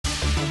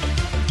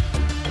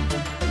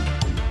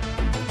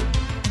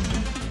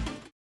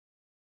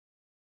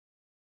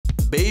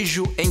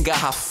beijo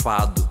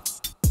engarrafado.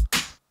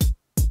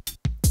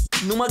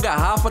 Numa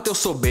garrafa teu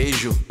sou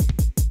beijo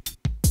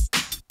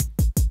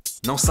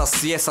não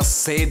sacia essa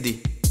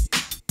sede,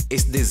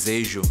 esse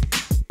desejo.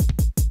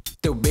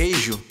 Teu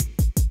beijo,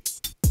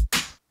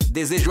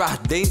 desejo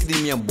ardente de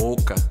minha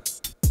boca.